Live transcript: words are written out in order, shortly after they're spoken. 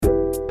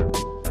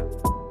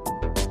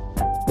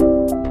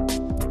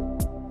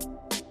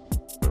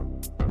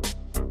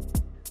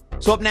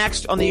So up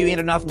next on the You Ain't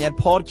Enough Nothing Yet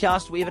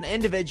podcast, we have an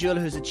individual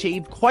who's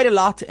achieved quite a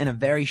lot in a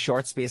very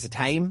short space of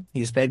time.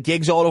 He's played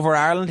gigs all over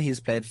Ireland. He's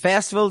played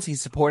festivals.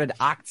 He's supported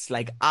acts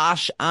like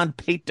Ash and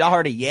Pete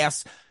Doherty.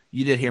 Yes,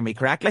 you did hear me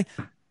correctly.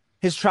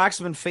 His tracks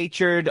have been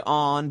featured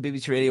on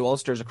BBC Radio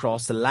Ulster's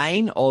Across the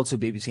Line, also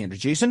BBC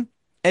Introducing.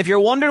 If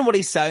you're wondering what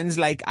he sounds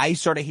like, I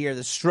sort of hear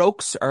the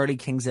Strokes, early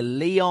Kings of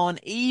Leon,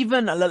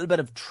 even a little bit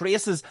of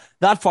traces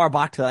that far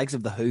back to the likes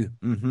of The Who.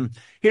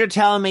 Here to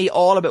tell me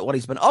all about what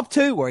he's been up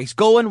to, where he's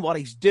going, what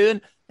he's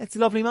doing. It's a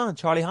lovely man,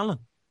 Charlie Hanlon.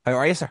 How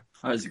are you, sir?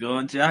 How's it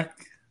going,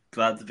 Jack?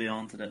 Glad to be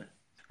on today.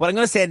 What I'm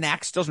going to say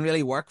next doesn't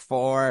really work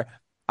for,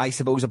 I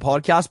suppose, a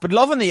podcast, but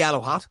loving the yellow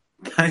hat.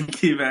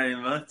 Thank you very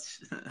much.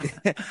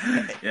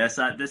 Yes,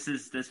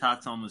 this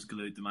hat's almost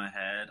glued to my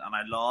head, and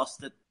I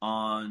lost it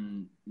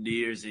on New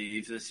Year's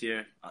Eve this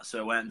year. So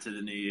I went into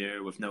the new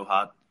year with no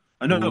hat.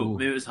 Oh, no,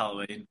 maybe it was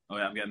Halloween. Oh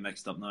yeah, I'm getting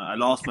mixed up now. I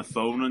lost my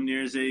phone on New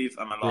Year's Eve,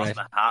 and I lost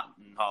my hat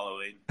on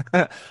Halloween.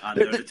 And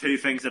they're the two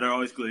things that are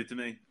always glued to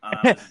me.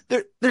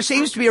 There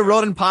seems to be a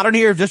running pattern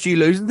here of just you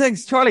losing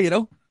things, Charlie, you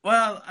know?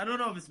 Well, I don't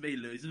know if it's me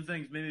losing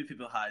things. Maybe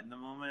people hiding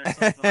them on me or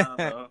something. I don't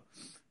know.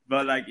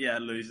 But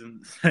losing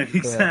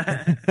things.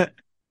 Yeah.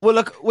 Well,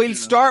 look, we'll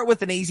start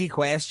with an easy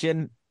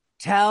question.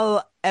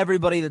 Tell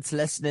everybody that's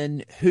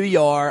listening who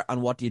you are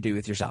and what do you do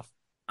with yourself.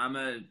 I'm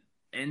a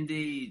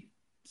indie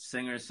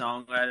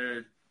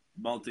singer-songwriter,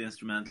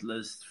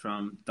 multi-instrumentalist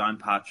from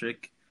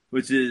Downpatrick,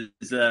 which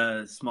is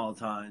a small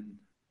town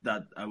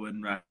that I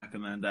wouldn't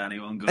recommend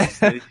anyone goes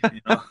to.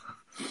 You know?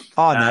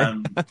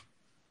 Oh,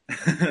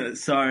 no.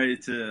 Sorry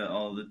to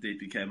all the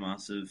DPK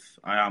Massive.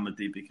 I am a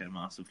DPK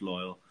Massive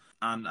loyal.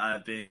 And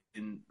I've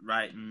been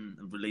writing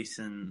and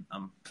releasing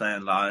and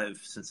playing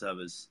live since I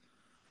was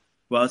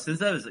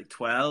like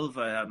 12.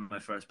 I had my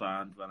first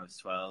band when I was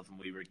 12 and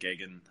we were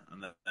gigging.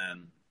 And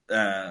then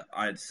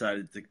I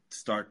decided to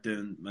start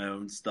doing my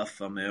own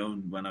stuff on my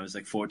own when I was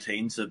like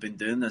 14. So I've been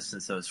doing this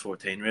since I was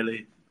 14,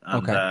 really.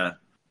 And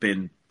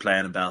been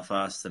playing in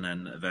Belfast, and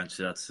then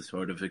eventually that's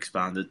sort of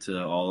expanded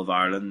to all of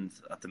Ireland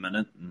at the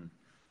minute. And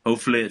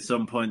hopefully at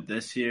some point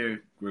this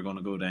year, we're going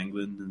to go to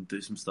England and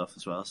do some stuff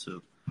as well.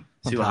 So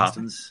see what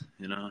happens,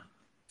 you know.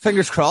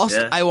 Fingers crossed.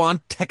 Yeah. I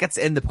want tickets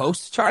in the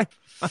post, Charlie.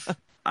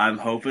 I'm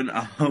hoping,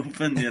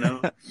 you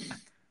know.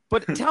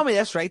 But tell me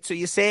this, right? So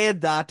you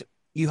said that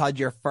you had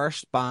your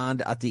first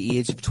band at the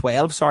age of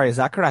 12. Sorry, is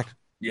that correct?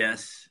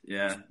 Yes,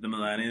 yeah. The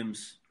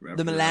Millenniums.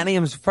 The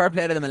Millenniums. Fair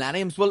play to the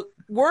Millenniums. Well,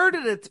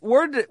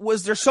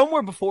 was there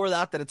somewhere before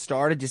that it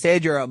started? You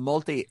said you're a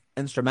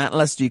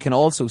multi-instrumentalist. You can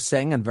also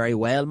sing, and very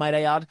well, might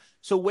I add.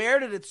 So where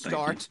did it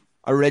start?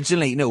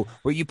 Originally, no.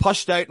 Were you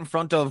pushed out in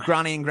front of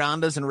granny and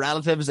grandas and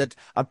relatives at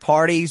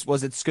parties?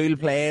 Was it school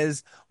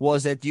plays?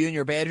 Was it you in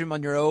your bedroom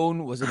on your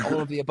own? Was it all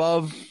of the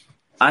above?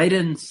 I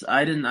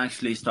didn't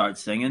actually start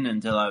singing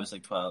until I was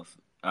like 12.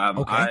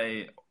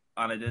 I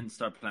didn't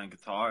start playing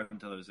guitar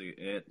until I was like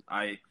 8.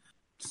 I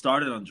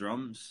started on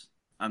drums,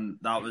 and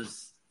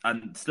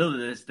still to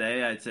this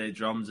day, I'd say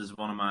drums is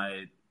one of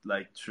my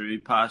like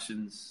true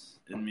passions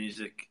in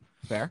music.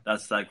 Fair.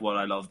 That's like what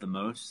I love the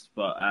most.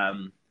 But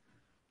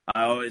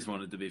I always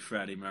wanted to be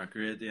Freddie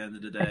Mercury at the end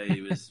of the day.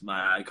 He was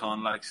my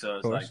icon, like, so I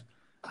was like,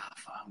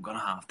 I'm going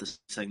to have to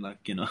sing,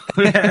 like, you know.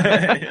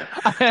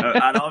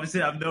 And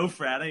obviously I'm no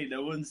Freddie.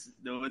 No one's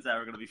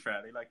ever going to be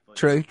Freddie. Like, but,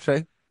 True.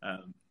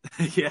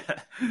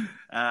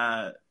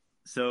 Yeah.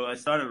 So I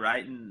started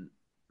writing,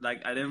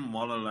 like, I didn't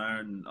want to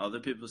learn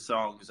other people's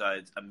songs.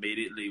 I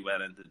immediately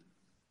went into,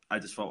 I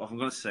just thought, if I'm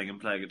going to sing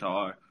and play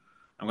guitar,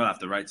 I'm going to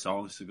have to write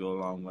songs to go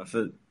along with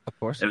it. Of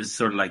course. It was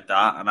sort of like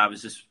that. And I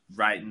was just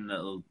writing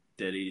little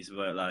ditties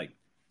about like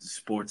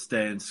sports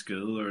day in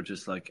school or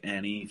just like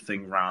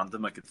anything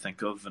random I could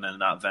think of, and then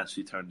that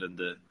eventually turned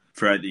into,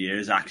 throughout the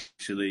years,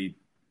 actually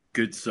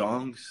good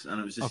songs.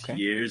 And it was just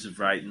years of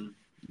writing.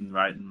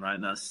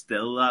 That's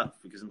still that,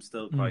 because I'm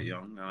still quite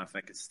young, and I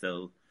think it's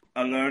still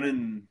a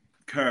learning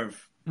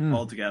curve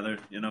altogether.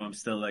 You know, I'm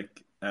still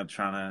like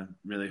trying to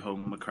really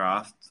hone my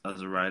craft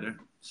as a writer.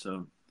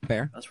 So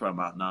fair. That's where I'm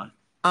at now.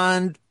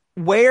 And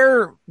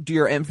where do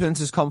your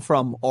influences come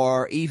from,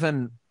 or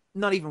even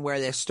not even where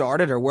they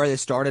started,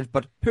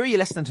 but who are you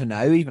listening to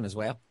now, even as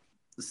well?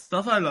 The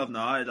stuff I love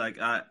now, like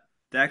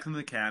Declan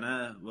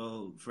McKenna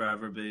will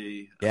forever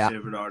be a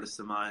favorite artist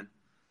of mine,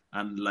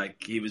 and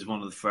like he was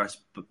one of the first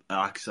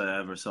acts I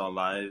ever saw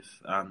live,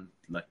 and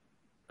like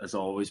has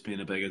always been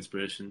a big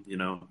inspiration. You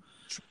know,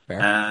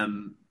 fair.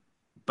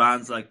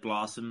 Bands like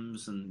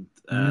Blossoms and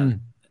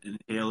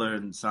Inhaler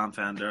and Sam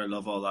Fender, I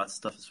love all that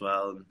stuff as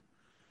well. And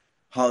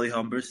Holly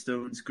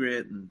Humberstone's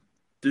great, and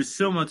there's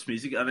so much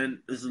music. I mean,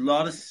 there's a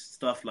lot of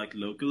stuff like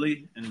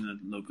locally in the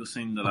local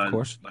scene that I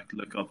like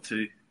look up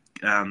to.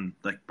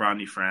 Like Brand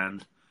New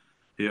Friend,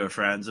 who are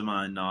friends of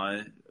mine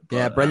now. But,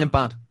 yeah, brilliant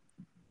band.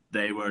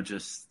 They were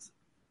just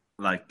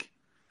like,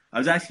 I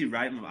was actually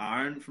writing with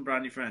Aaron from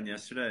Brand New Friend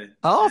yesterday.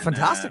 Oh,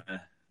 fantastic!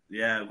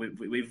 Yeah,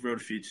 we've wrote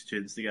a few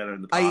tunes together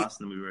in the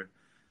past, and we were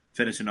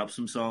finishing up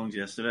some songs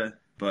yesterday.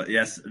 But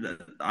yes,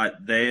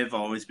 they have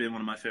always been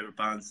one of my favorite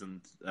bands,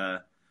 and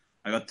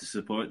I got to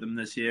support them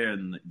this year,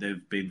 and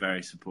they've been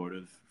very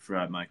supportive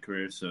throughout my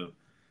career. So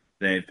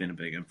they've been a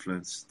big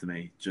influence to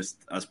me, just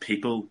as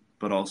people,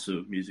 but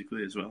also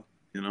musically as well.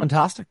 You know,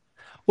 Fantastic.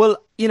 Well,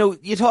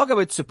 you talk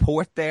about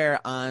support there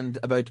and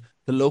about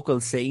the local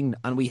scene,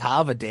 and we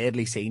have a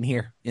deadly scene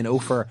here.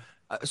 For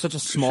such a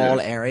for small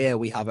sure. area,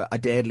 we have a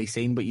deadly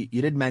scene. But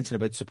you did mention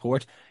about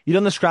support. You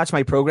done the Scratch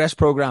My Progress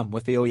program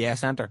with the OES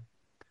Centre,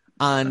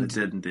 I and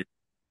did indeed.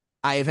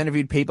 I have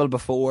interviewed people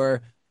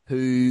before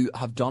who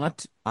have done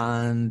it,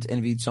 and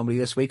interviewed somebody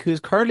this week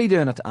who's currently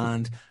doing it,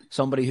 and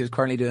somebody who's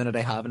currently doing it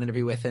I have an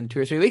interview with in 2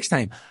 or 3 weeks'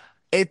 time.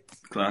 It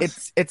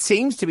Class. it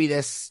seems to be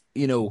this,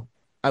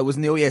 I was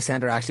in the OES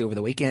Centre actually over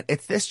the weekend.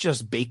 It's this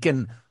just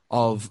beacon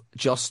of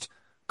just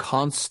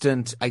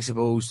constant, I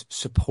suppose,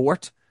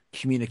 support,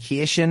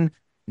 communication,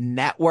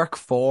 network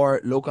for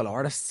local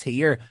artists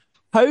here.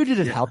 How did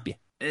it Yeah, help you?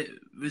 it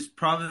was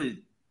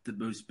probably the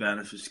most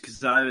beneficial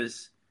because I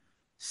was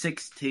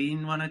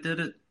 16 when I did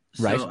it.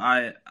 Right. So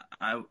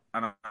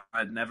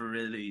I'd never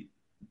really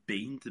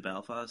been to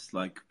Belfast,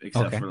 like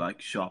except Okay. for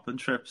like shopping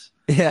trips.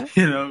 Yeah.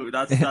 You know,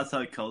 that's how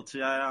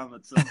culty I am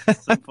at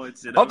some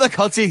points. You Up know, the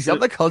culties, up so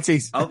the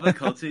culties. I'll be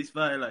culty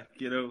by like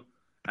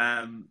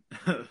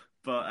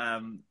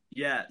but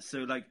yeah. So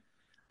like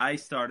I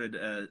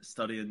started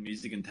studying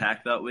music and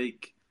tech that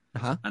week,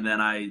 Uh-huh. and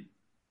then I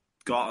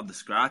got on the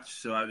scratch.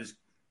 So I was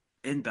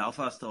in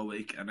Belfast all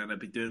week, and then I'd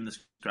be doing the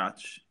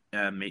scratch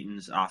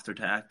meetings after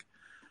tech,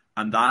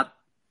 and that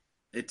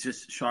it's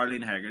just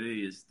Charlene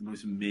Hegarty is the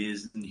most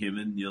amazing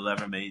human you'll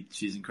ever meet.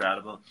 She's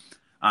incredible,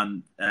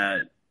 and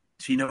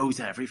she knows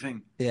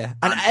everything, Yeah.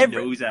 And and she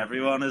knows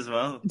everyone as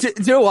well. do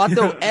you know what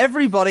though?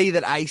 Everybody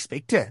that I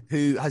speak to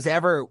who has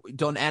ever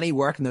done any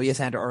work in the OES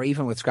Centre or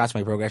even with Scratch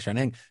My Progress or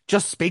anything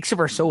just speaks of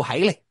her so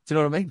highly. Do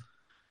you know what I mean?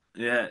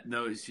 Yeah,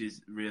 no, she's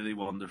a really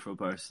wonderful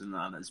person,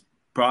 and it's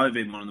probably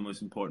been one of the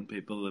most important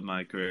people in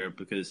my career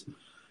because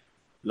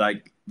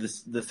like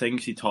the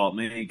things she taught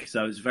me because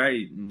I was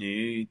very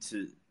new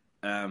to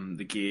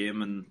the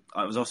game and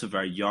I was also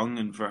very young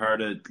and for her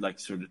to like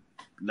sort of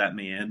let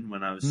me in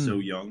when I was so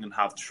Mm. young and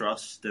have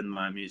trust in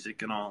my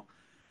music and all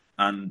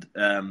and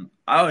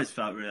I always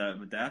felt really out of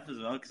my depth as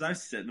well because I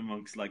was sitting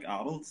amongst like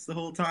adults the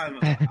whole time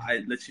and I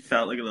literally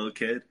felt like a little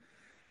kid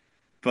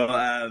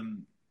but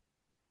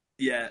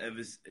yeah it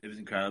was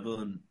incredible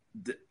and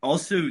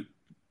also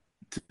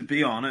to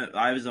be on it,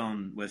 I was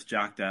on with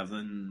Jack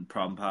Devlin,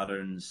 Problem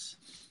Patterns,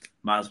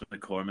 Miles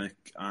McCormick,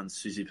 and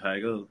Susie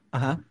Peggle,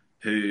 Uh-huh.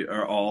 who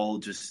are all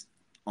just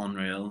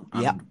unreal,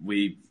 Yeah. and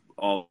we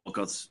all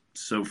got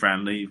so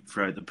friendly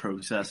throughout the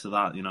process of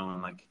that, and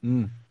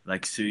Mm.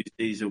 like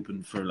Susie's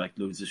open for like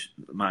loads of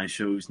my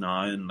shows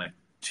now, and like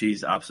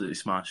she's absolutely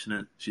smashing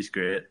it. She's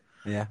great,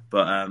 Yeah.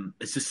 but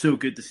it's just so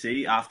good to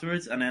see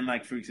afterwards. And then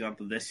like for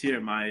example, this year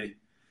my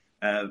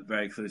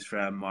very close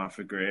friend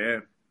Martha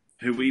Greer,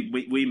 who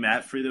we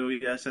met through the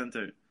OES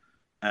Centre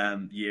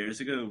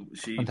years ago.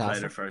 She played her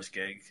Fantastic. first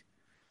gig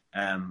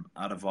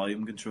at a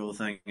volume control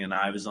thing, and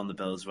I was on the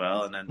bill as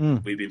well. And then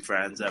Mm. we've been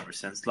friends ever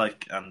since.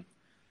 Like, and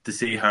to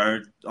see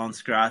her on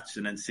Scratch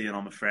and then seeing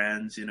all my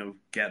friends,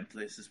 getting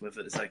places with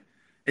it, it's like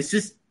it's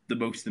just the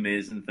most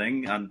amazing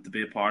thing. And to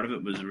be a part of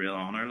it was a real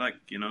honor. Like.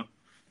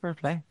 Fair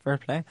play, fair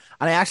play.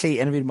 And I actually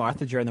interviewed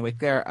Martha during the week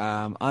there,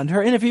 and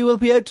her interview will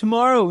be out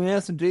tomorrow.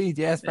 Yes, indeed.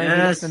 Yes, for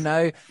anybody listening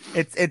Yes.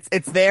 now,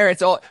 it's there.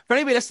 It's all for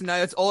anybody listening now.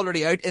 It's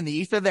already out in the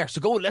ether there.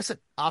 So go and listen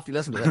after you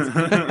listen to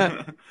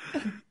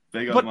this.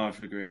 Big up But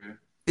Martha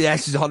Greer. yeah,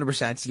 she's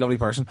 100%. She's a lovely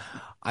person.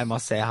 I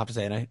must say, I have to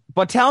say now.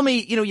 But tell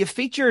me, you've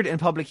featured in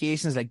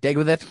publications like Dig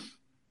With It.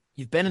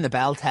 You've been in the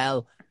Bell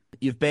Tell.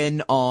 You've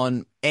been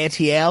on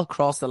ATL,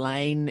 Cross the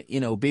Line.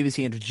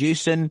 BBC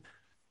Introducing.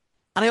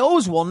 And I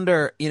always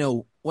wonder,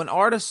 when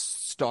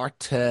artists start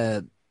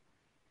to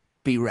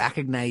be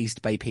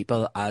recognized by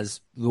people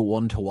as the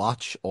one to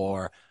watch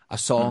or a Hmm.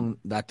 song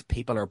that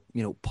people are,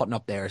 putting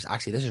up there as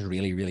actually this is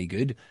really, really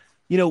good.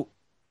 You know,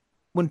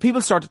 when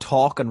people start to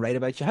talk and write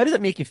about you, how does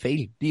it make you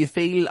feel? Do you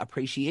feel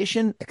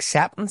appreciation,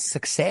 acceptance,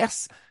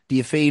 success? Do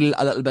you feel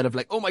a little bit of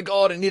like, oh my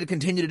God, I need to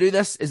continue to do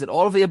this? Is it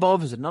all of the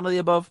above? Is it none of the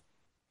above?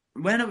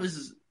 When it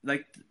was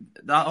like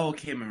that all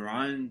came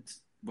around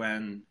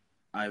when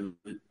I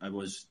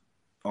was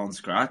on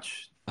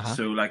Scratch. Uh-huh.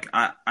 So like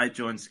I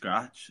joined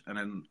Scratch and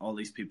then all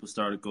these people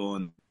started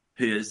going,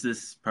 who is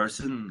this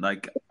person?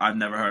 Like I've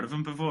never heard of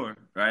him before,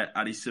 right?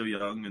 And he's so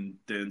young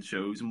and doing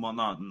shows and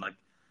whatnot and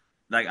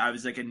like I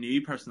was like a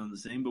new person on the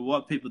scene, but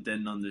what people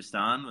didn't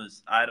understand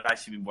was I'd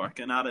actually been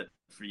working at it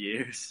for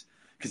years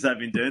because I've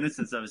been doing it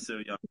since I was so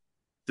young.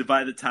 So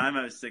by the time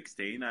I was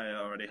 16, I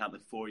already had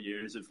like 4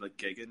 years of like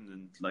gigging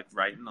and like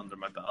writing under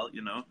my belt.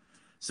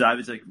 So I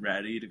was like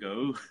ready to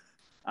go.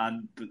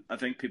 And but I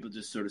think people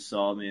just sort of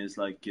saw me as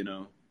like,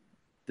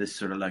 this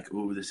sort of like,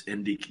 oh, this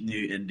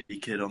new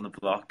indie kid on the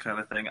block kind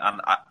of thing. And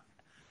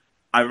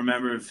I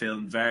remember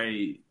feeling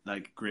very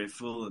like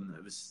grateful and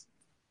it was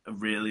a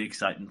really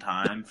exciting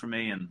time for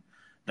me and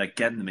like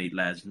getting to meet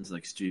legends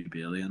like Stu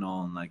Bailey and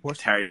all and Of like course.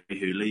 Terry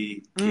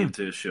Hooley came Mm.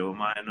 to a show of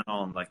mine and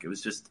all and like it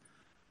was just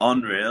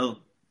unreal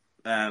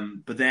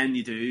But then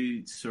you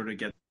do sort of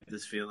get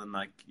this feeling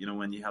like,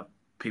 when you have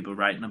people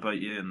writing about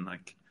you and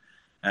like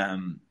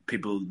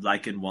people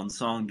liking one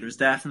song, there's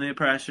definitely a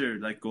pressure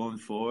like going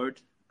forward.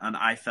 And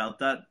I felt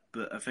that,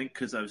 but I think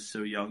because I was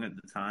so young at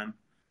the time,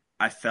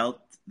 I felt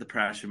the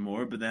pressure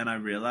more. But then I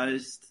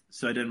realized,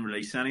 so I didn't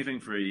release anything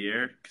for a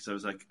year because I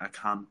was like, I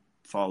can't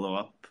follow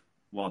up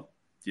what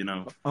you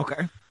know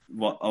Okay.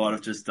 what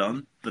I've just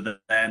done. But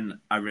then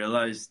I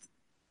realized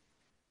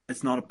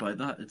it's not about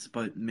that. It's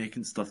about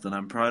making stuff that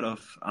I'm proud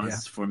of, and Yeah.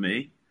 it's for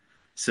me.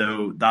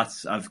 So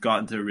I've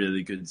gotten to a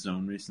really good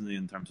zone recently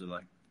in terms of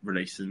like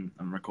releasing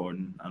and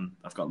recording, and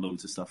I've got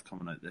loads of stuff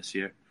coming out this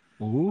year,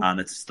 Ooh. and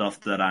it's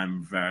stuff that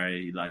I'm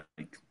very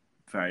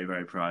very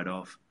very proud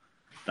of.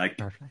 Like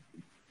Perfect.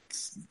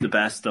 it's the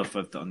best stuff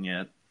I've done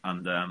yet,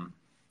 and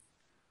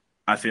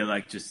I feel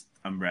like just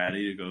I'm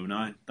ready to go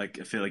now. Like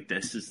I feel like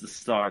this is the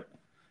start.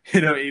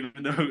 Even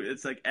though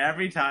it's like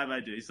every time I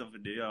do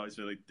something new, I always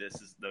feel like this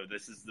is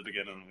the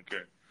beginning of my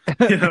career.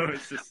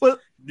 It's just Well,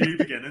 new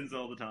beginnings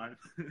all the time.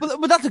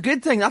 but that's a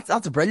good thing.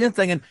 That's a brilliant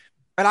thing, and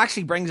it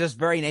actually brings us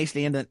very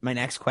nicely into my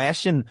next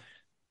question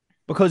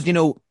because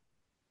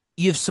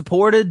you've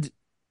supported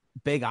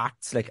big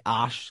acts like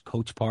Ash,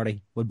 Coach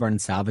Party, Woodburn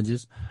and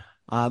Savages,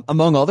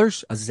 among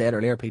others, as I said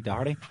earlier, Pete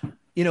Doherty.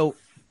 You know,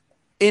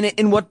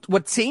 in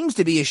what seems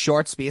to be a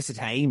short space of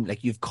time,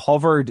 like you've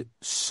covered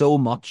so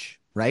much,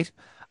 right?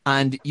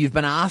 And you've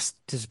been asked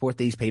to support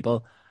these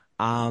people,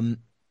 um,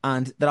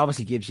 and that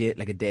obviously gives you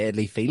like a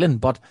deadly feeling.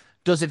 But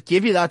does it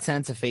give you that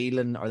sense of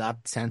feeling or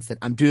that sense that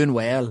I'm doing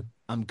well,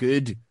 I'm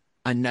good,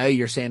 and now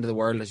you're saying to the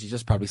world, as you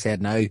just probably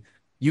said now,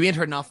 you ain't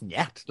heard nothing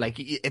yet. Like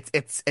it's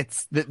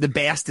the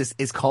best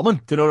is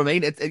coming. Do you know what I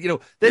mean? This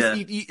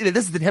Yeah.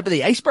 this is the tip of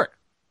the iceberg.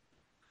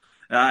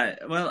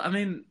 Well, I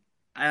mean,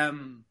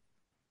 um,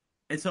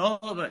 it's all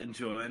about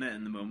enjoying it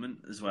in the moment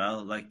as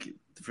well. Like,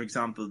 for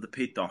example, the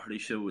Pete Doherty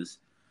show was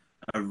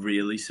a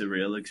really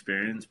surreal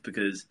experience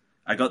because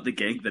I got the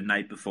gig the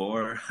night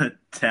before at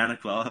 10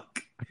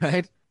 o'clock,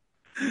 Right?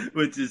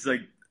 which is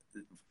like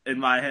in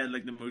my head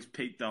like the most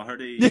Pete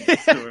Doherty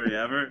story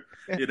ever.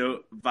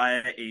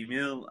 Via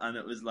email, and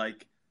it was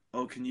like,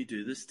 "Oh, can you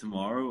do this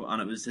tomorrow?"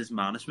 And it was his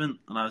management,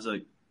 and I was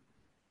like,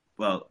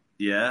 "Well,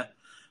 yeah."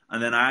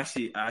 And then I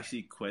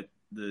actually quit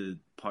the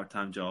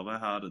part-time job I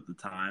had at the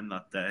time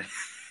that day,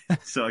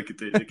 so I could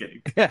do the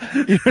gig.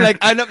 Yeah, you're like,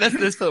 I'm not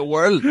missing this for the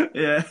world.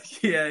 Yeah,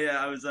 yeah.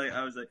 I was like,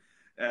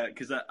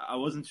 because I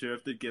wasn't sure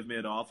if they'd give me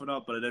it off or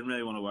not, but I didn't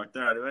really want to work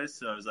there anyway.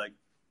 So I was like,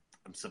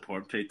 I'm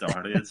supporting Pete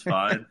Doherty, it's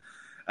fine.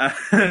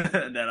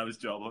 And then I was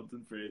job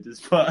hunting for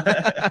ages, but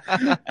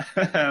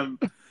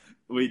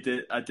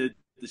I did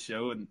the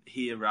show, and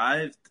he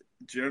arrived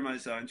during my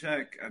sound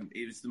check, and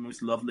he was the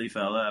most lovely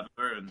fella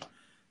ever, and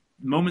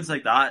moments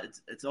like that,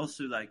 it's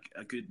also like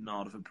a good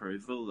nod of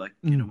approval. Like,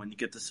 Mm. when you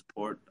get to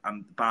support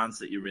and bands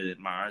that you really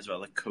admire as well,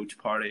 like Coach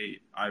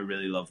Party, I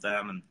really love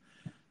them, and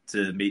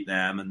to meet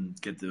them and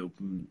get to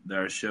open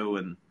their show,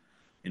 and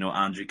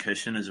Andrew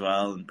Cushion as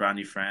well, and Brand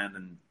New Friend,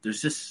 and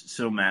there's just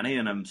so many,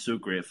 and I'm so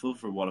grateful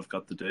for what I've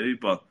got to do.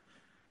 But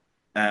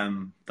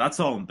that's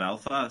all in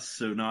Belfast,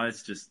 so now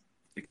it's just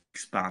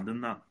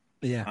expanding that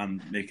Yeah.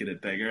 and making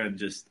it bigger, and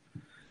just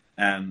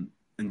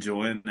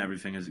enjoying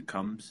everything as it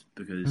comes,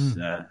 because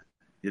Mm.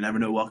 you never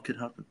know what could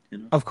happen.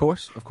 Of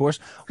course, of course.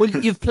 Well,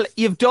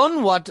 you've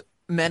done what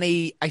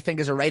many I think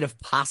is a rite of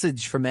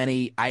passage for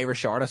many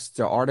Irish artists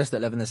or artists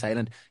that live in this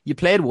island. You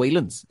played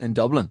Whelan's in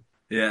Dublin.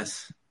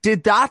 Yes.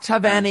 Did that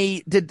have Uh,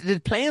 any?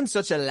 Did playing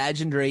such a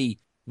legendary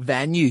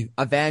venue,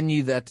 a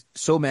venue that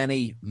so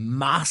many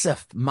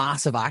massive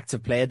acts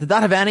have played, did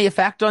that have any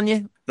effect on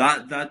you?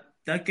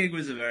 that gig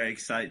was a very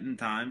exciting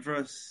time for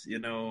us.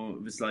 It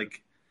was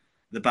like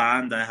the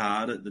band I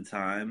had at the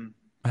time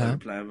that Uh-huh. were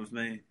playing with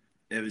me.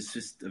 It was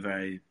just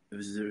there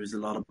was a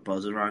lot of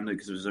buzz around it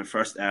because it was our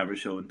first ever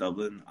show in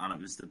Dublin, and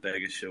it was the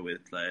biggest show we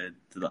had played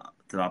to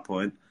that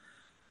point.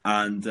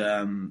 And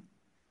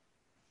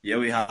yeah,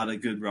 we had a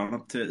good run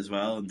up to it as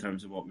well in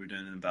terms of what we were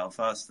doing in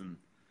Belfast, and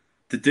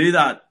to do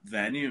that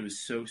venue was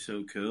so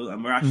cool.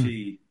 And we're Mm.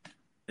 actually,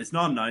 it's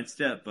not announced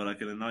yet, but I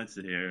can announce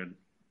it here, and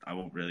I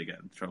won't really get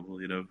in trouble,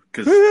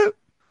 because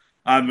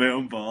I'm my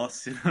own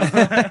boss.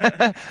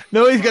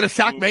 No, he's But gonna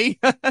sack me.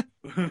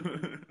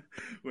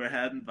 we're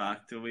heading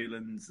back to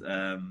Whelan's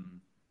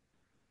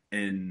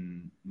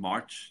in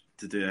March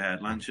to do a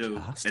headline show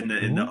in Fantastic.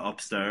 the Oh.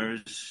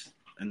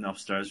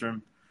 upstairs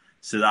room.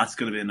 So that's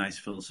going to be a nice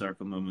full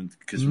circle moment,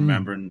 because Mm.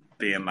 remembering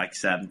being like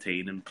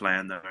 17 and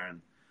playing there,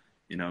 and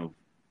you know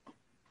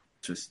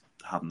just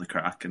having the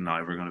crack, and now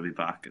we're going to be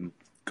back and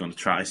going to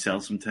try sell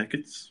some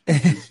tickets,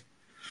 which is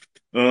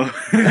oh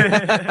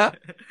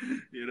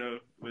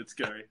it's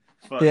scary,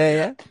 but Yeah, yeah,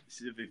 yeah. it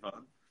should be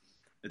fun.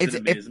 It's It's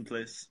an it amazing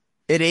place.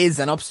 it is,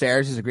 and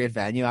upstairs is a great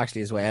venue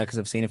actually as well because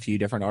I've seen a few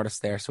different artists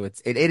there. So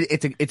it's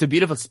a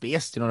beautiful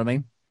space. Do you know what I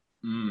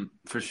mean?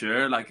 For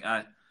sure. Like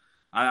I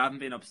haven't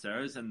been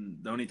upstairs, and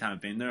the only time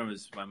I've been there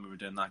was when we were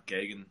doing that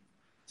gig and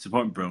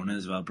supporting Brona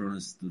as well.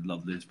 Brona's the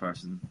loveliest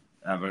person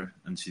ever,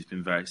 and she's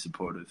been very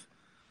supportive.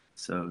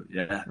 So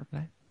yeah,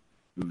 Okay.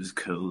 it was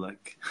cool.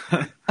 Like,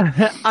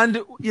 And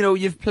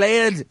you've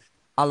played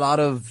a lot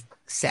of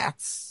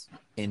sets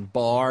in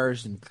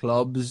bars and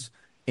clubs,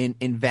 in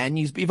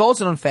venues, but you've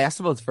also done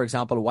festivals, for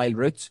example, Wild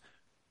Roots.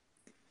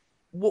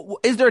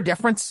 Is there a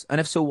difference? And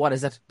if so, what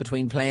is it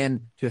between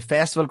playing to a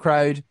festival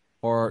crowd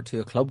or to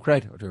a club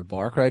crowd or to a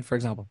bar crowd, for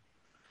example?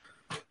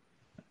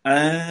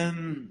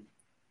 um,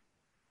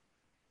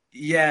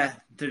 yeah,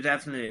 there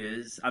definitely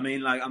is. I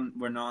mean, like, I'm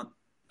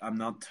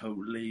not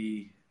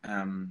totally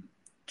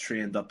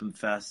trained up in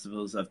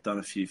festivals. I've done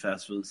a few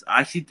festivals.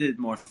 I actually did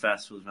more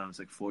festivals when I was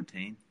like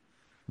 14.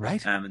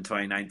 Right. In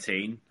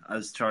 2019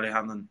 as Charlie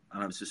Hanlon,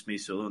 and I was just me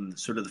solo. And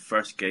sort of the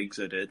first gigs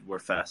I did were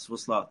festival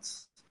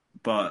slots.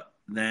 But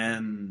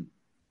then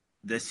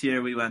this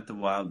year we went to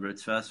Wild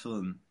Roots Festival,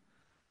 and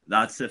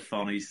that's a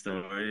funny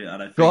story,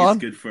 and I Go think it's on.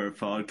 good for a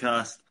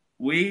podcast.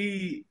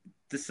 We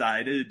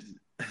decided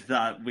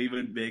that we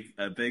would make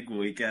a big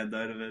weekend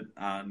out of it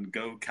and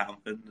go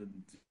camping,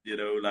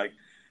 and like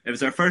it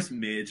was our first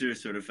major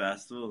sort of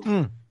festival.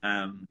 Mm.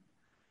 Um,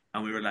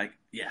 and we were like,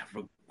 yeah,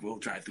 we'll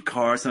drive the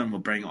cars and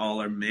we'll bring all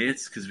our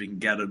mates because we can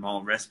get them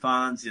all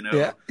wristbands.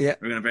 Yeah, yeah.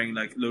 We're gonna bring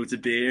like loads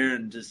of beer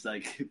and just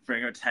like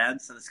bring our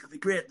tents, and it's gonna be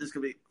great. There's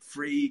gonna be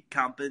free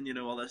camping,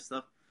 all this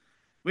stuff.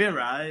 We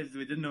arrived,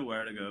 we didn't know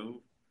where to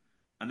go,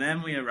 and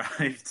then we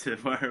arrived to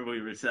where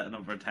we were setting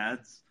up our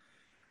tents,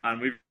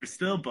 and we were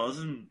still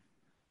buzzing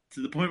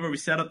to the point where we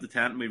set up the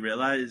tent and we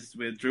realized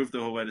we had drove the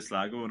whole way to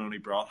Sligo and only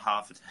brought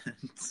half a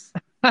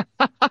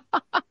tent.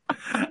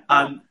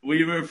 And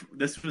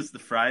this was the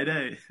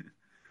Friday,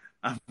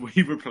 and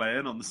we were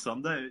playing on the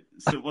Sunday,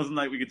 so it wasn't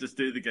like we could just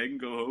do the gig and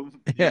go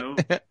home. Yeah.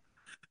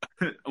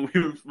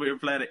 We were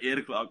playing at 8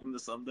 o'clock on the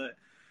Sunday,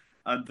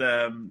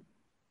 and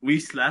we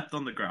slept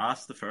on the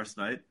grass the first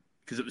night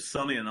because it was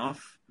sunny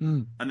enough,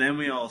 Mm. and then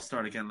we all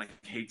started getting like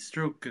heat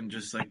stroke and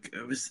just like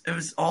it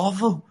was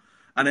awful.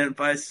 And then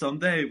by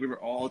Sunday we were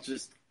all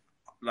just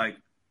like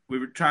we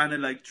were trying to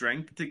like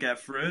drink to get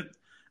through it,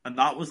 and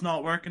that was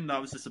not working. That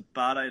was just a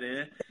bad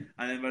idea.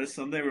 And then by the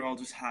Sunday we were all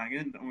just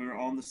hanging, and we were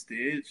on the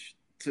stage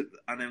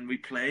and then we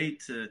played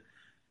to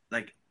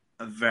like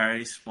a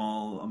very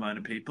small amount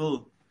of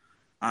people,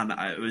 and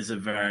it was a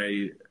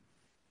very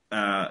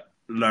uh,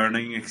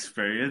 learning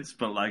experience.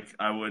 But like,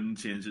 I wouldn't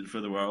change it for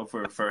the world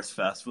for a first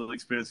festival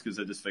experience because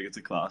I just think it's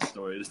a class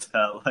story to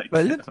tell, like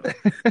Brilliant.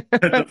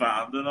 the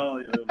band and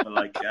all. But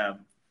like,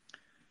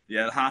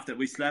 yeah, half that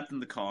we slept in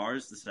the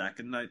cars the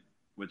second night,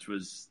 which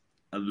was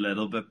a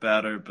little bit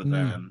better. But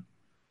Mm.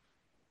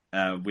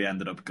 then we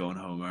ended up going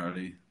home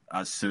early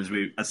as soon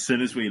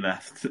as we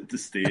left the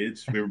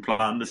stage. We were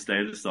planning to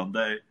stay the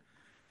Sunday,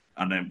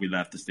 and then we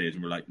left the stage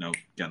and we're like, no,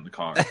 get in the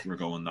car. We're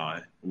going now.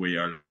 We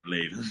are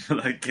leaving.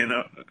 Like,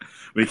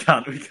 we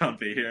can't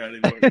be here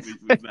anymore.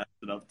 We've messed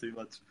it up too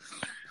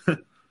much.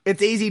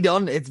 It's easy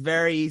done. It's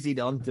very easy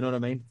done. Do you know what I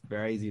mean?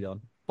 Very easy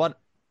done. But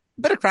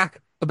a bit of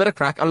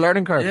crack, a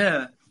learning curve.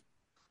 Yeah.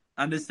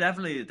 And there's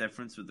definitely a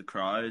difference with the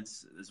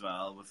crowds as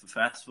well. With the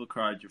festival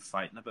crowd, you're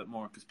fighting a bit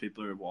more because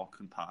people are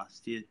walking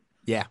past you.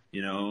 Yeah.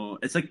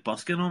 It's like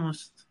busking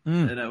almost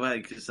in a way.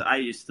 Because I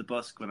used to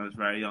busk when I was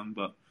very young,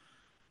 but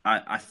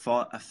I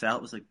felt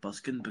it was like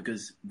busking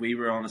because we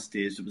were on a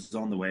stage that was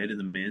on the way to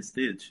the main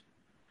stage.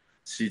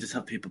 So you just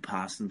have people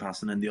passing,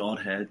 and the odd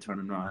head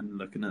turning around and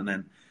looking, and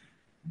then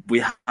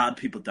we had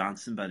people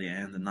dancing by the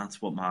end, and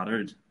that's what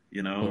mattered,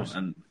 Of course.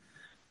 And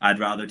I'd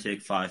rather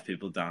take 5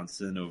 people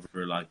dancing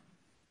over like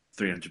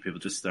 300 people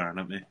just staring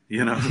at me,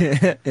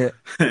 Yeah, yeah.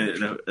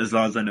 As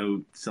long as I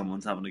know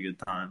someone's having a good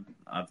time,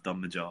 I've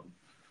done the job.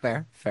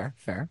 Fair, fair,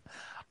 fair.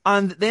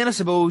 And then I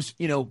suppose,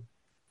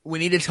 we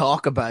need to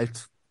talk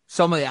about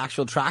some of the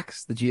actual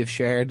tracks that you have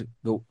shared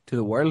to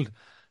the world.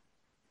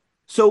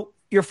 So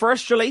your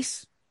first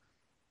release,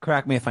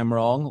 correct me if I'm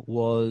wrong,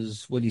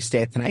 was Will You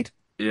Stay Tonight?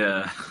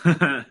 Yeah.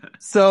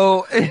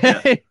 So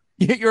Yeah.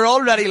 you're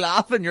already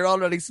laughing, you're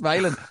already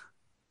smiling.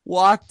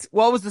 What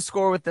was the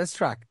score with this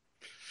track?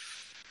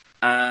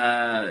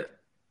 uh,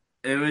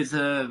 it was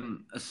a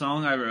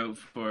song I wrote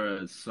for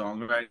a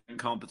songwriting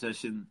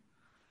competition.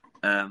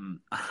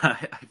 I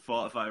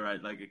thought if I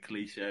write like a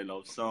cliche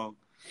love song,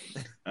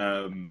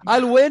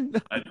 I'll win.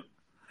 I,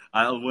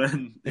 I'll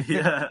win.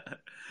 Yeah,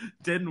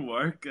 didn't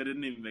work. I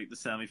didn't even make the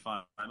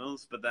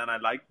semi-finals, but then I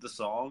liked the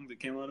song that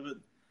came out of it,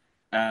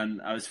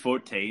 and I was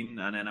 14,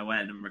 and then I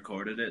went and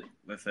recorded it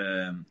with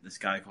this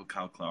guy called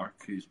Cal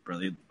Clark, who's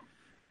brilliant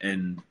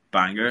in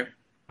Bangor,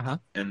 Uh-huh.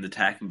 in the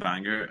tech and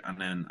Bangor, and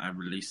then I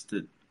released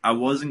it. I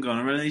wasn't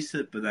gonna release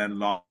it, but then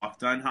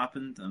lockdown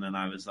happened, and then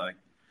I was like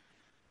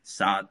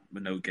sat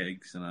with no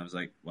gigs, and I was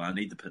like, well, I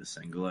need to put a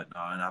single out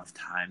now and have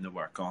time to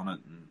work on it,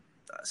 and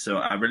so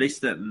I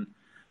released it, and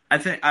I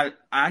think I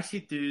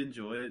actually do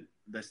enjoy it,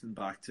 listening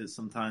back to it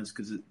sometimes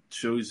because it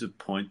shows a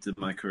point in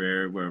my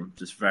career where I'm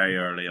just very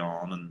early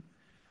on, and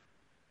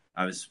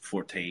I was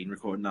 14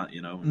 recording that,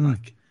 and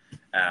like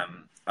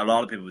a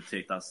lot of people would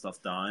take that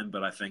stuff down,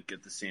 but I think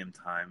at the same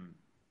time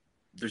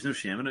there's no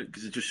shame in it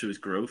because it just shows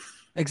growth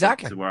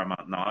Exactly. to where I'm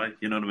at now.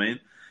 You know what I mean?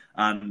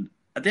 And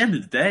at the end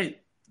of the day,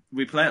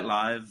 we play it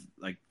live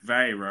like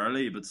very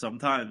rarely, but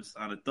sometimes,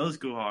 and it does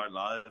go hard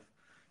live.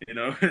 You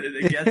know,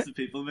 it gets the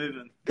people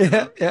moving. You Yeah,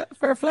 know, yeah,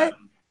 fair play.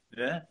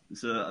 yeah.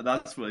 So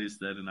that's why you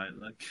stay tonight,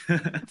 like.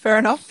 Fair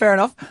enough, fair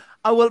enough.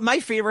 Well, my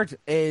favorite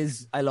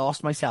is I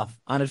Lost Myself,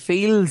 and it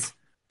feels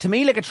to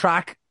me like a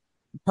track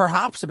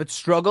perhaps a bit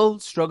struggle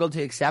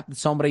to accept that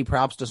somebody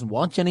perhaps doesn't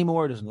want you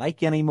anymore, doesn't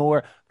like you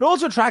anymore, but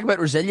also a track about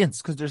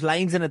resilience because there's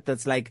lines in it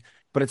that's like,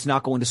 but it's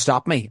not going to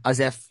stop me, as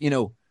if,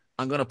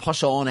 I'm going to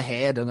push on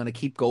ahead, I'm going to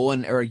keep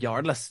going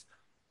regardless.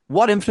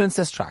 What influenced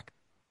this track?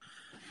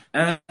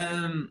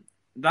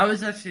 That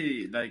was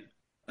actually like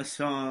a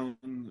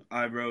song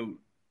I wrote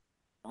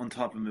on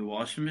top of my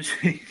washing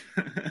machine.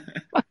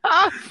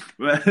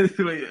 Well,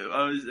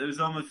 it was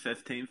on my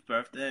 15th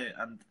birthday,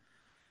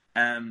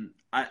 and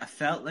I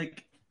felt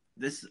like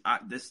this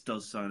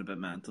does sound a bit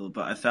mental,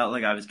 but I felt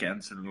like I was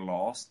getting sort of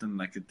lost in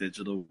like a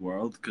digital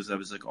world because I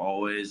was like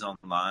always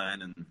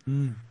online and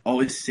Mm.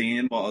 always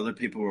seeing what other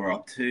people were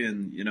up to,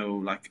 and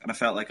like, and I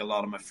felt like a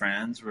lot of my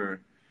friends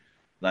were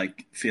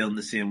like feeling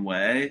the same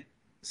way.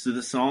 So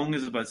the song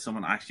is about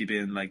someone actually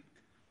being like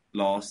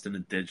lost in a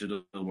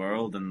digital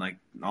world and like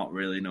not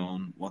really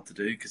knowing what to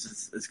do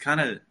because it's kind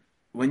of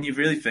when you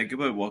really think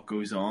about what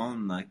goes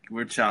on, like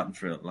we're chatting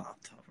through a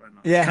laptop right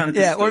now. It's Yeah, kind of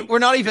yeah. We're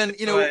not dystopian even,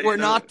 in a way, we're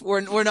not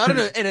we're not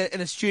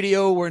in a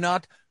studio. We're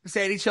not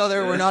beside each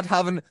other. We're yeah, not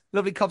having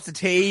lovely cups of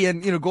tea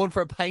and going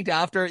for a pint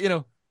after.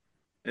 yeah.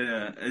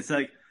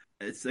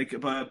 It's like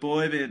about a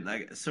boy being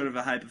like sort of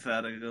a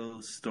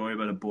hypothetical story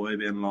about a boy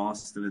being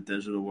lost in a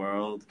digital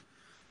world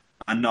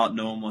and not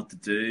knowing what to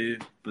do.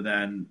 But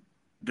then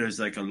there's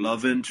like a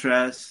love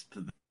interest,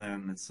 but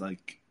then it's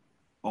like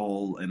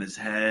all in his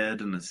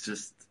head, and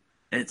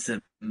it's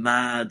a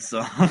mad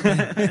song.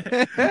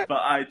 But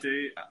I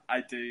do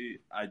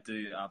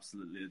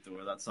absolutely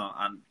adore that song,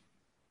 and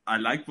I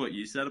like what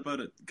you said about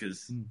it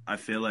because I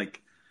feel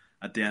like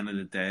at the end of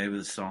the day, with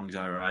the songs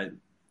I write,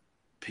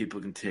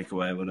 people can take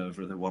away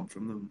whatever they want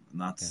from them, and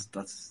Yeah,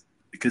 that's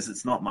because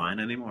it's not mine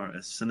anymore.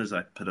 As soon as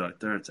I put it out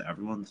there, it's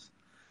everyone's,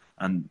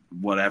 and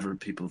whatever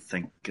people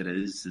think it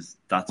is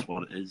that's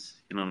what it is.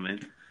 You know what I mean?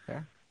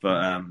 fair. But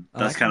I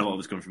that's like kind that. of what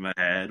was going through my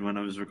head when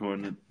I was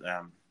recording it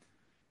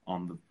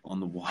on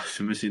the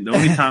washing machine. The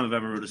only time I've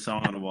ever wrote a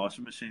song on a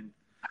washing machine,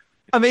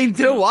 I mean,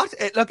 do you you know know, what?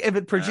 Look, if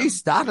it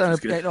produced that which and was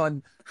good.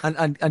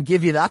 and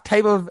give you that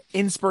type of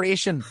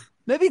inspiration,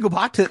 maybe go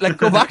back to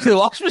the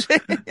washing machine.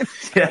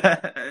 Yeah,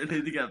 I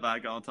need to get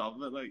back on top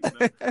of it,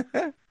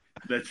 like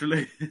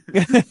literally.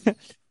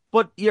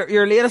 But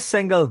your latest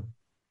single,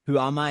 "Who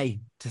Am I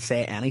to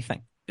Say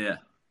Anything?" Yeah.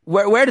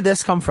 Where did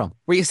this come from?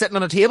 Were you sitting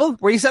on a table?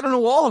 Were you sitting on a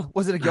wall?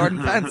 Was it a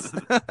garden fence?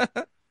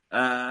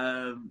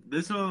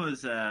 This one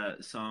was a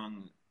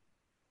song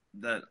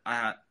that I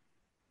had,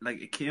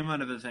 like, it came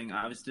out of a thing.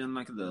 I was doing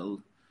like a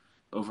little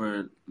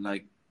over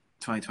like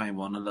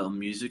 2021, a little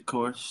music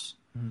course,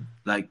 Mm.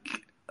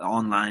 like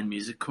online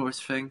music course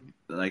thing,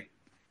 like,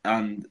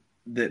 and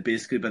that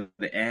basically by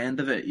the end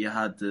of it, you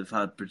had to have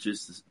had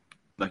produced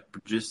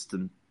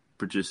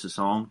a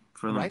song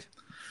for them, Right.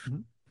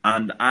 Mhm.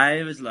 and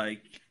I was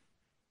like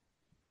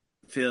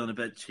feeling a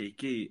bit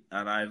cheeky,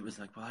 and I was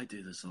like, well, I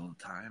do this all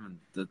the time,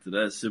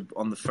 and so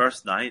on the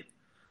first night.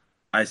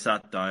 I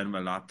sat down on my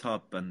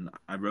laptop and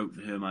I wrote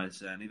 "Who Am I to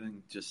Say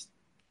Anything" just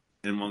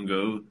in one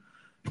go.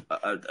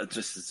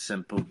 Just a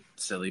simple,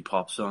 silly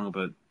pop song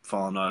about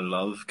falling out of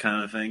love,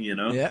 kind of thing, you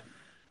know. Yeah.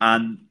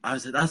 And I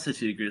was like, "That's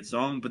actually a great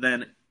song." But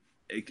then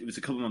it was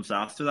a couple of months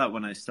after that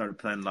when I started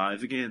playing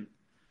live again,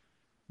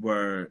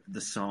 where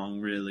the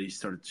song really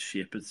started to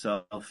shape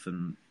itself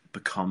and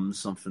become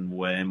something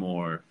way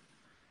more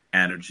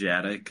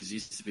energetic. Because it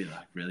used to be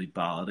like really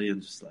ballady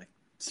and just like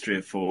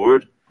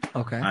straightforward.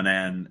 Okay. And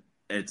then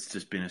it's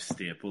just been a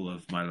staple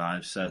of my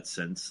live set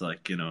since,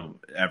 like,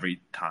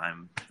 every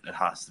time it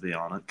has to be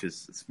on it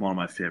because it's one of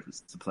my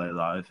favorites to play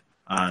live.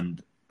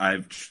 And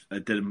I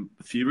did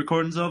a few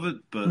recordings of it,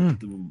 but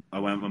Mm. I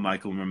went with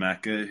Michael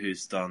Remeka,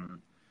 who's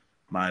done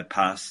my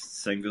past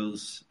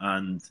singles,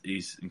 and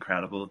he's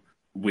incredible.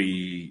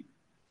 We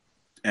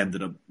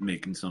ended up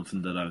making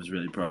something that I was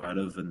really proud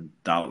of, and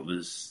that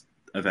was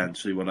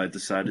eventually what I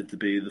decided to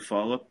be the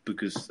follow up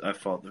because I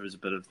thought there was a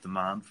bit of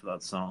demand for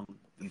that song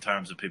in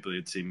terms of people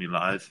who'd seen me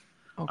live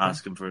Okay.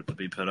 asking for it to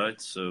be put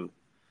out. So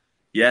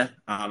yeah,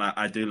 and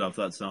I do love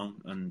that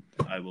song, and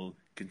I will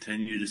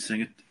continue to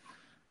sing it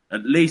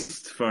at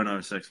least for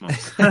another 6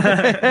 months.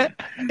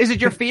 Is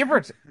it your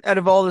favorite out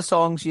of all the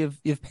songs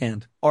you've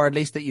penned, or at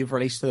least that you've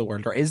released to the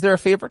world, or is there a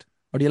favorite,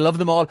 or do you love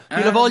them all? Do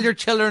you love all your um,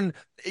 children,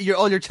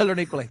 all your children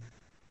equally?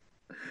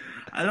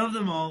 I love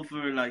them all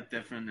for like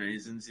different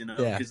reasons,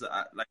 Yeah. because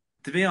like,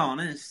 to be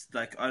honest,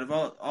 like out of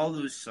all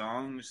those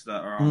songs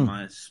that are on Mm.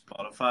 my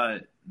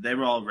Spotify, they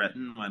were all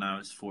written when I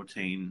was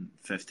 14,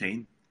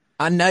 15.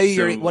 And now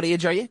what So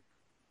age are you?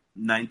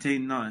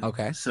 19 now.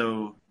 Okay.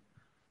 So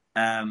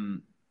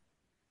um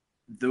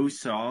those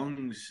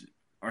songs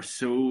are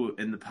so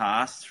in the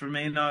past for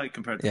me now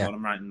compared to Yeah. what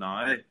I'm writing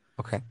now.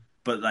 Okay.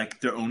 but like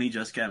they're only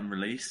just getting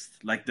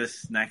released. Like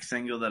this next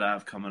single that I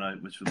have coming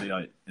out, which will be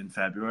out in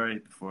February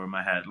before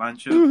my headline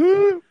show,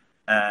 Woohoo!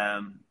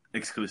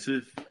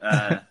 exclusive.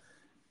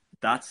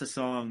 That's a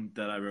song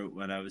that I wrote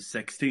when I was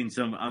 16.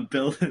 So I'm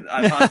building.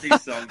 I've had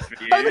these songs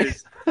for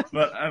years,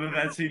 but I'm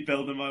eventually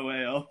building my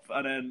way up.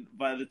 And then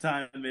by the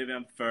time maybe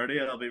I'm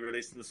 30, I'll be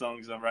releasing the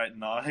songs I'm writing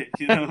now.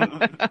 You know.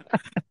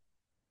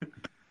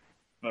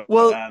 But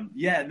Well,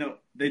 yeah, no,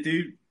 they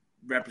do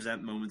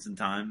represent moments in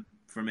time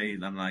for me.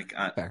 And like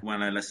fair.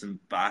 when I listen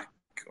back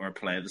or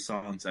play the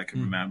songs, I can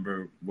Mm,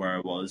 remember where I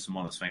was and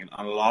what I was thinking.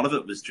 And a lot of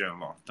it was during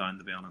lockdown,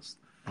 to be honest.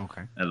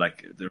 okay.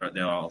 Like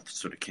they all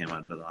sort of came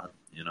out of that,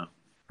 you know.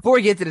 Before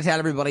we get to tell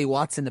everybody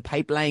what's in the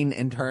pipeline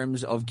in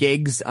terms of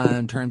gigs and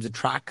in terms of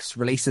tracks,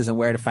 releases, and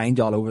where to find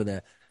you all over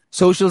the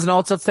socials and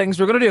all such things,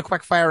 we're going to do a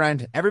quick fire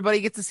round.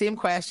 Everybody gets the same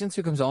questions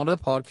who comes onto the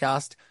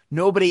podcast.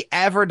 Nobody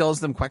ever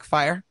does them quick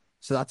fire,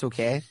 so that's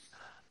okay.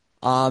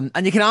 And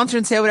you can answer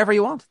and say whatever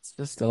you want. It's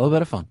just a little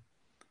bit of fun.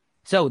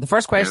 So the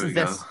first Here question we is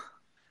go. this.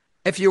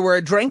 If you were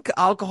a drink,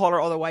 alcohol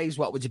or otherwise,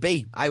 what would you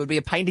be? I would be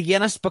a pint of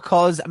Guinness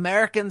because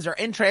Americans are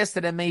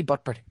interested in me,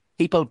 but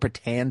people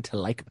pretend to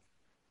like me.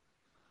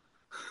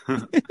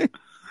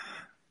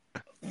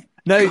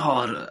 Now,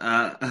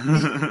 God,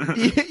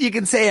 you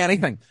can say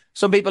anything.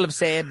 Some people have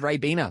said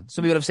Ribena.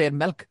 Some people have said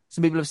milk.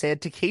 Some people have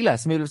said tequila.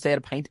 Some people have said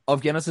a pint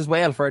of Guinness as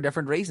well for a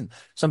different reason.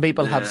 Some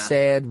people have yeah.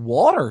 said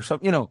water. So,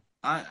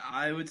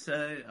 I would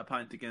say a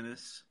pint of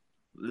Guinness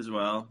as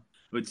well,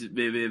 which is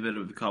maybe a bit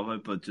of a cop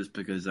out, but just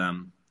because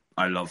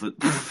I love it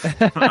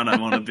and I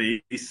want to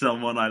be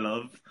someone I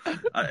love.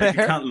 If you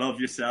fair. can't love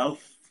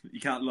yourself, you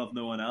can't love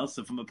no one else.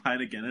 So from a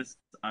pint of Guinness,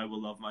 I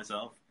will love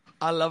myself.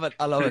 I love it.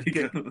 I love There it.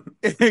 you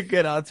Good, go.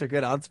 good answer.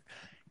 Good answer.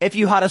 If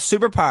you had a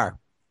superpower,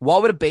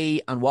 what would it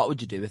be and what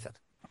would you do with it?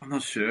 I'm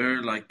not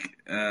sure, like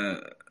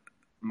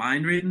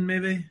mind reading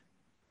maybe,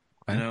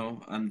 Okay.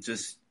 and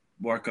just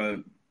work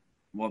out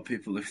what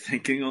people are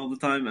thinking all the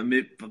time, and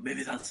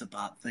maybe that's a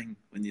bad thing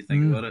when you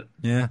think about it,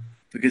 Yeah.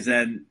 because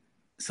then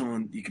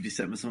you could be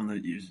sitting with someone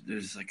that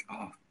they're just like,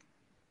 oh,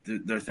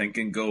 they're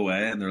thinking go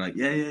away, and they're like,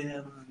 yeah,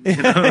 yeah, yeah,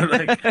 man.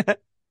 Like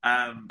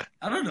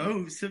I don't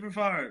know,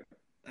 superpower,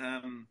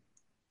 to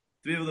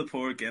be able to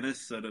pour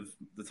Guinness out of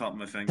the top of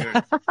my finger,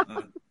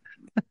 uh,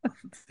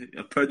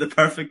 the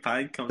perfect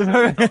pint comes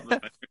out of the top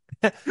of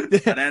my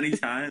finger at any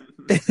time.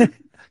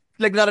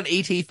 Like not an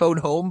ET phone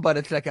home, but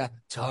it's like a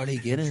Charlie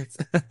Guinness.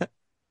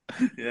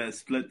 Yeah,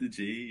 split the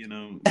G,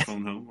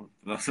 phone home.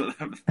 That's what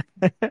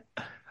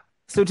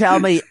So tell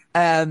me,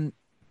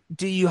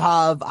 do you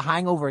have a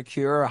hangover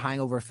cure or a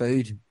hangover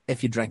food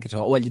if you drink at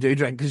all? Well, you do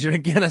drink because you're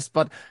in Guinness,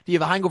 but do you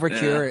have a hangover Yeah.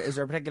 cure? Is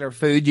there a particular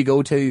food you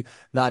go to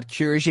that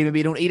cures you? Maybe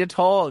you don't eat at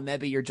all.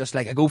 Maybe you're just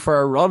like, I go for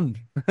a run.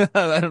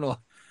 I don't know.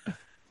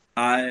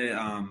 I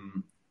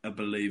am a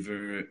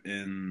believer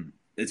in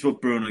it's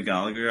what Bruno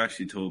Gallagher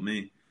actually told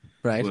me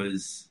Right.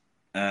 was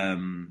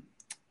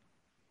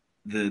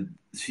the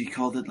she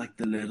called it like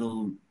the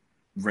little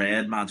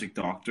red magic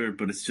doctor,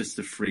 but it's just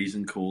a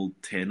freezing cold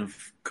tin of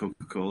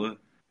Coca Cola.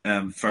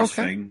 First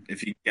Okay. thing,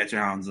 if you get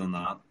your hands on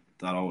that,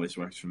 that always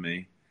works for me.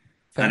 And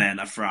Fair. then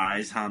a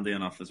fry's handy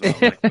enough as well.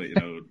 Like,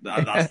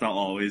 but that's not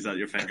always at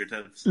your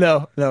fingertips.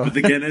 No, no. But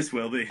the Guinness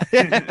will be.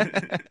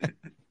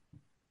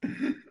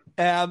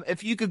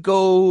 If you could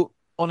go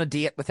on a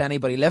date with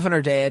anybody, living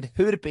or dead,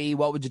 who would it be?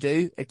 What would you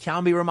do? It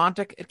can be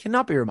romantic. It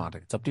cannot be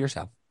romantic. It's up to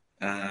yourself.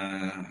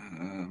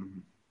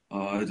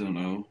 Oh, I don't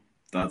know.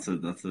 That's a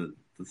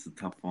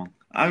tough one.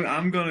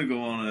 I'm gonna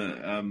go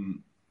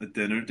on a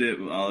dinner date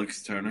with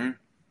Alex Turner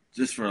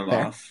just for a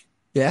Fair. laugh,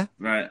 Yeah.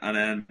 right? And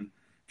then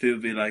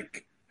people be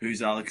like,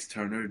 "Who's Alex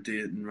Turner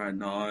dating right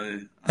now?"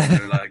 And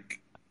they're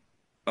like,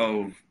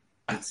 "Oh,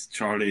 it's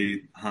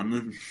Charlie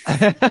Hanlon."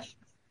 I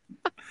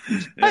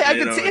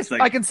can see It's it. I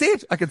like can see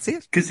it. I can see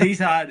it. because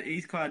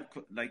he's quite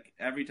like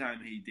every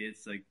time he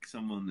dates like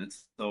someone,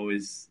 it's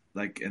always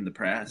like in the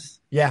press.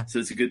 Yeah. So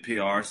it's a good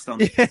PR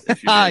stunt if you're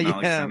dating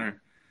Alex Yeah.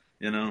 Turner,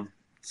 you know.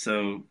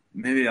 So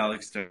maybe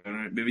Alex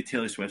Turner, maybe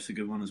Taylor Swift's a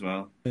good one as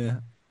well.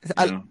 Yeah. You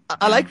I know,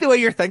 I like the way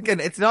you're thinking.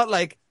 It's not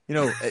like,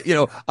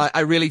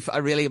 I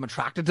really am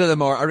attracted to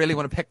them or I really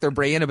want to pick their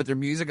brain about their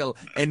musical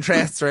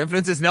interests or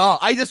influences. No,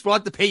 I just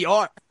want the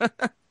PR.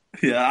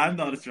 yeah, I'm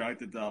not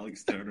attracted to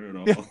Alex Turner at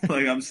all.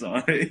 Like, I'm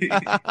sorry,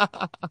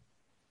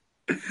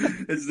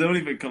 it's not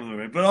even coming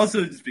around. But also,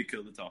 it'd just be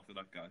cool to talk to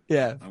that guy.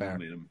 Yeah, I want fair. to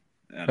meet him.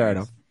 Fair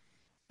enough.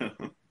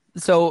 Anyways,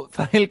 So,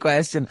 final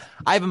question.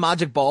 I have a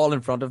magic ball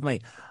in front of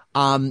me.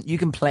 You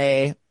can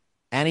play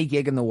any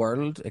gig in the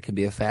world. It could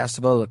be a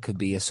festival, it could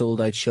be a sold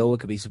out show, it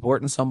could be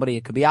supporting somebody,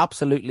 it could be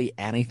absolutely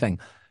anything.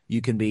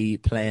 You can be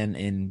playing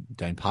in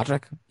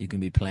Downpatrick, you can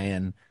be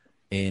playing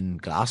in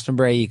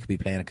Glastonbury, you could be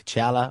playing at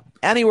Coachella,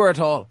 anywhere at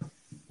all.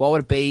 What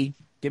would it be?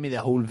 Give me the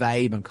whole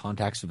vibe and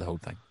context of the whole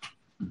thing.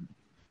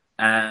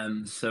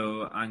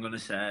 so I'm gonna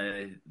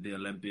say the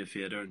Olympia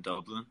Theatre in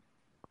Dublin.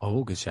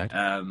 Oh, good shout.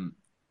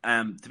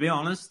 To be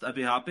honest, I'd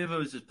be happy if I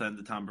was just playing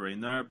the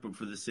tambourine there, but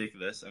for the sake of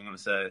this, I'm gonna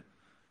say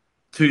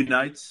 2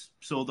 nights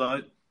sold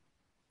out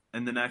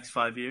in the next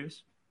 5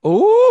 years.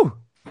 Oh,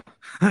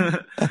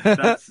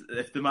 That's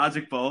if the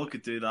magic ball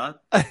could do that.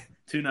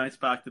 2 nights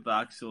back to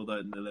back sold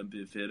out in the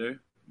Olympia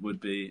Theatre would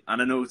be,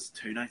 and I know it's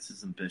 2 nights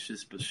is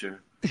ambitious, but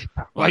sure,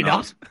 Why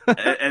not?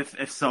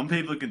 If some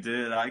people can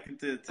do it, I can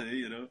do it too.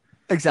 You know.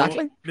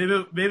 Exactly.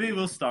 So maybe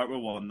we'll start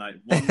with one night.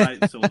 One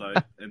night sold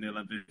out in the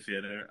Olympia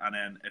Theatre, and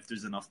then if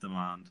there's enough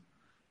demand,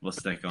 we'll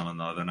stick on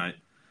another night.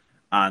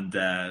 And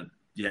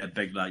yeah,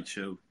 big light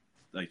show,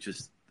 like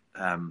just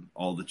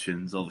all the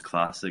tunes, all the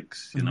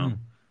classics, you know,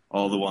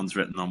 all the ones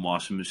written on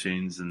washing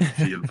machines and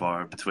few and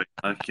far between,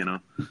 like, you know.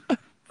 But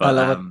I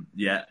love it.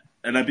 yeah,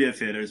 Olympia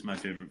Theatre is my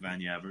favorite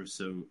venue ever.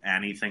 So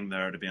anything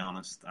there, to be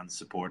honest, and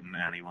supporting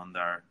anyone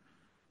there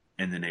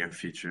in the near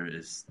future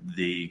is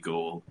the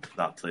goal.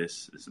 That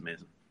place is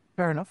amazing.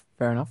 Fair enough.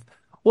 Fair enough.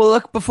 Well,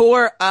 look,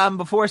 before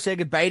I say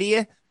goodbye to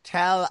you,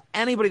 tell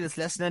anybody that's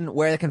listening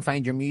where they can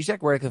find your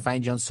music, where they can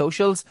find you on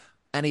socials,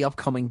 any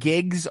upcoming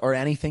gigs, or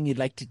anything you'd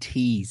like to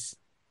tease.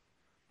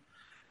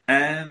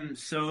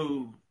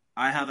 So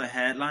I have a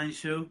headline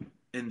show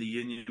in the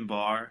Union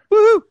Bar.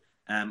 Woo!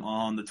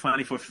 On the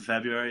 24th of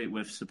February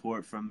with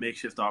support from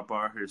Makeshift Art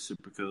Bar, who's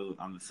super cool,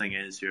 and the thing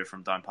is, you're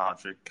from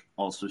Downpatrick,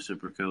 also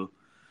super cool.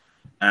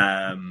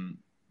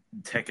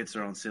 Tickets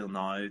are on sale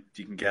now.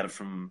 You can get it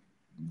from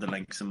the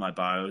links in my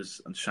bios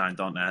and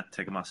shine.net,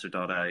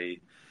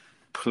 ticketmaster.ie.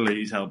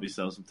 Please help me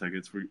sell some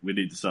tickets. We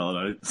need to sell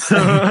it out.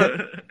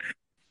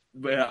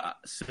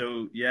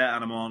 So yeah,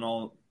 and I'm on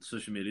all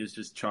social medias,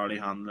 just Charlie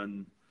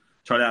Hanlon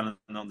 _ on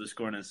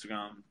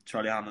Instagram,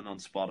 Charlie Hanlon on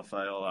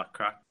Spotify, all that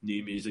crap.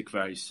 New music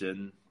very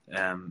soon,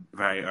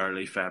 very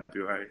early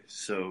February.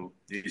 So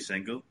new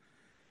single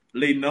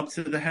leading up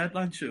to the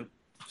headline show.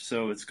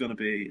 So it's going to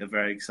be a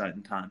very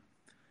exciting time.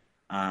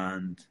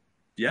 And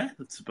yeah,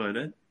 that's about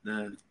it.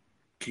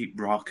 Keep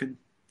rocking.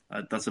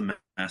 That's a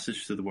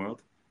message to the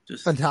world.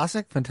 Just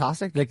fantastic.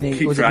 Like,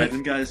 keep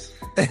driving, guys.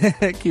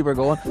 Keep her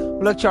going. Well,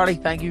 look, Charlie,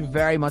 thank you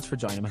very much for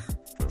joining me.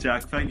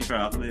 Jack, thank you for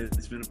having me.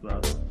 It's been a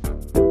blast.